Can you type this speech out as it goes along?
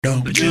Hello,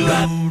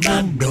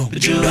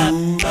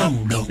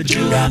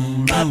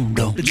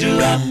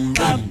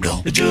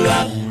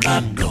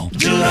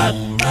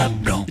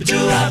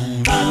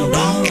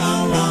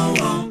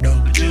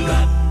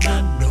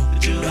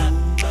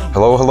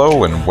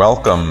 and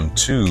welcome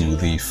to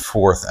the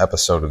fourth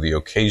episode of the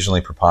Occasionally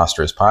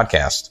Preposterous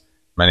podcast.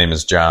 My name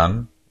is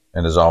John,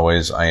 and as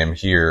always, I am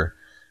here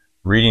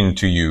reading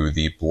to you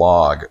the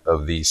blog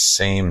of the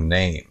same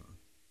name.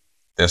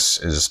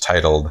 This is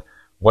titled,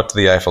 What Do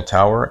the Eiffel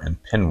Tower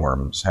and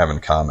Pinworms Have in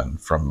Common?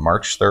 From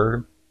March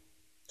 3rd,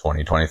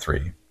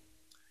 2023.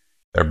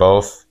 They're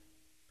both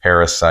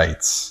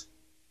parasites.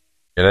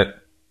 Get it?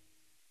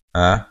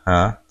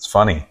 It's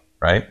funny,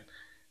 right?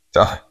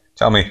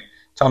 Tell me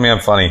I'm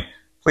funny.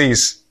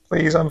 Please,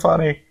 I'm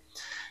funny.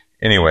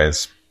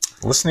 Anyways,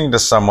 listening to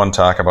someone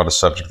talk about a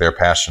subject they're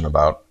passionate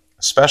about,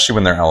 especially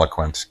when they're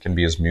eloquent, can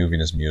be as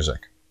moving as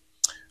music.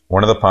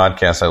 One of the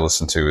podcasts I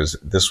listen to is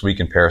This Week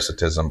in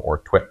Parasitism, or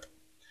TWIP.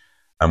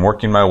 I'm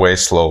working my way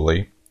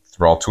slowly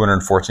through all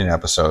 214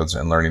 episodes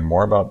and learning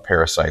more about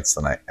parasites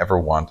than I ever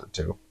wanted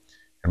to,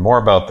 and more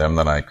about them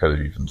than I could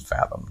have even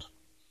fathomed.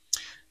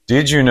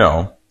 Did you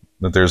know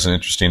that there's an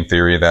interesting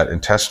theory that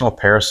intestinal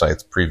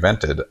parasites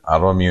prevented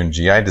autoimmune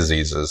GI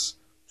diseases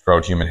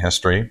throughout human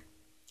history?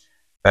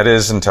 That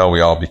is, until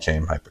we all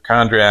became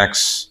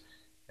hypochondriacs,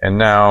 and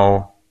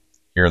now,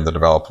 here in the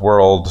developed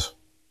world,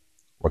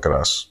 look at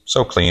us,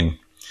 so clean.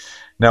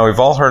 Now, we've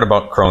all heard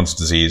about Crohn's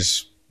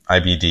disease,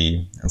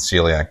 IBD, and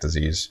celiac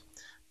disease,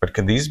 but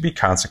can these be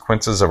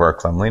consequences of our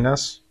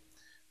cleanliness?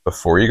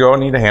 Before you go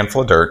and eat a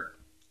handful of dirt,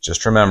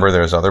 just remember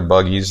there's other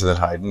buggies that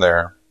hide in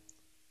there.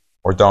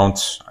 Or don't.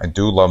 I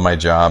do love my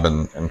job,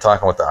 and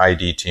talking with the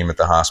ID team at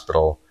the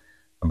hospital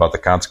about the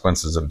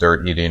consequences of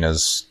dirt eating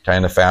is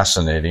kind of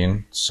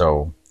fascinating.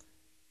 So,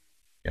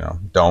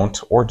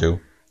 don't or do.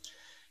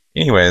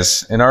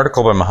 Anyways, an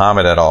article by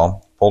Muhammad et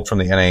al., pulled from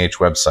the NIH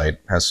website,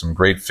 has some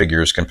great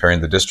figures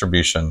comparing the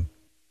distribution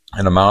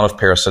and amount of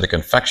parasitic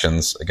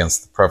infections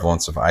against the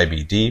prevalence of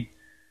IBD,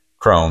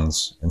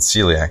 Crohn's, and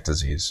celiac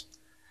disease.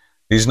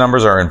 These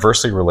numbers are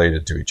inversely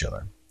related to each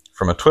other.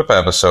 From a TWIP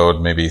episode,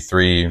 maybe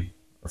 3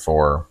 or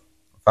 4 or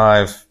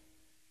 5,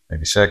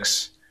 maybe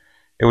 6,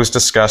 it was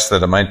discussed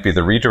that it might be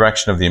the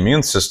redirection of the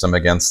immune system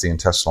against the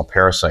intestinal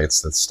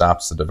parasites that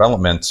stops the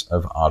development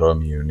of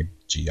autoimmune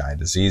GI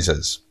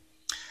diseases.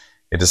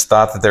 It is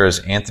thought that there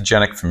is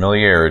antigenic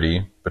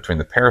familiarity between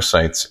the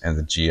parasites and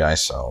the GI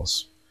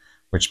cells,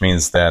 which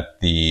means that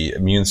the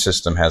immune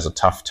system has a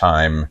tough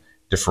time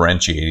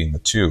differentiating the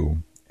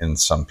two in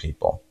some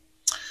people.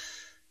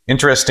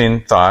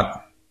 Interesting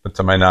thought, but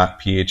to my not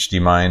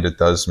PhD mind, it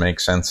does make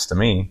sense to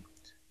me.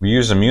 We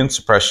use immune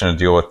suppression to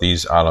deal with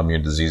these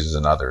autoimmune diseases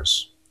and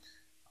others.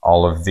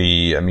 All of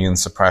the immune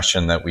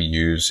suppression that we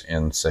use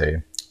in,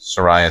 say,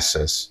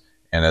 psoriasis,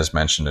 and as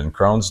mentioned in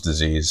Crohn's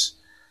disease,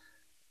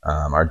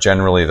 are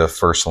generally the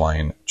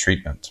first-line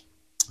treatment.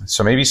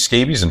 So maybe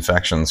scabies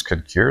infections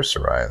could cure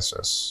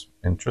psoriasis.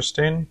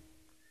 Interesting.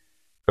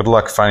 Good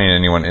luck finding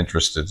anyone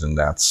interested in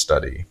that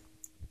study.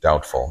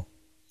 Doubtful.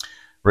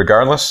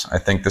 Regardless, I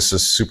think this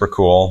is super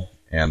cool,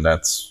 and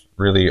that's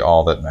really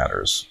all that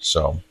matters.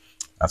 So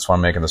that's why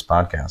I'm making this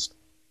podcast.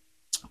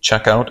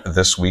 Check out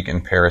This Week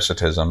in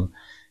Parasitism.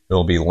 It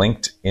will be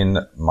linked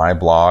in my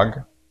blog.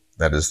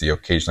 That is the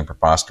Occasionally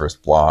Preposterous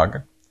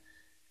blog.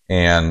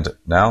 And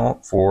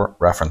now for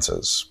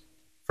references.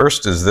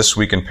 First is This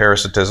Week in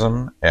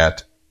Parasitism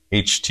at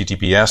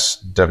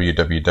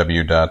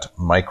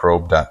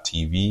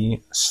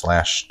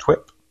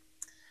https://www.microbe.tv/twip.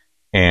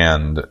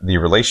 And the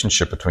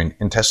relationship between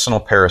intestinal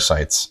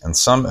parasites and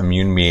some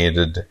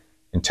immune-mediated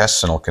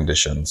intestinal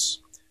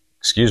conditions,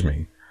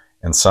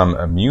 and some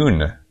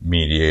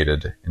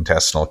immune-mediated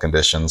intestinal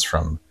conditions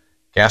from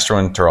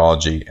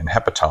gastroenterology and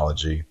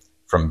hepatology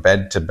from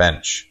Bed to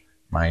Bench,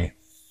 my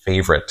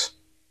favorite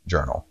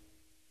journal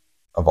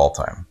of all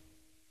time,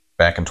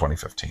 back in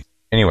 2015.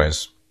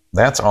 Anyways,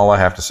 that's all I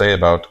have to say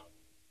about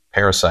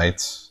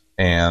parasites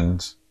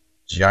and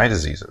GI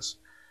diseases.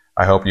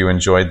 I hope you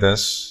enjoyed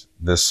this.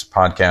 This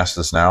podcast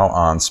is now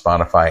on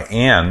Spotify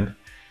and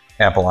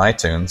Apple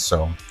iTunes,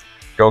 so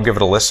go give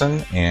it a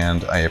listen,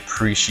 and I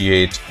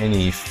appreciate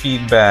any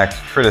feedback,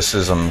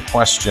 criticism,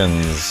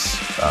 questions,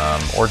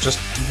 or just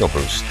ego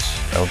boosts.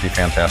 That would be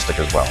fantastic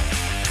as well.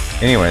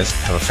 Anyways,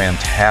 have a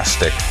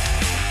fantastic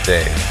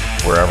day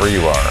wherever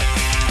you are,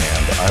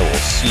 and I will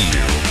see you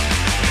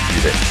in a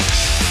few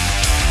days.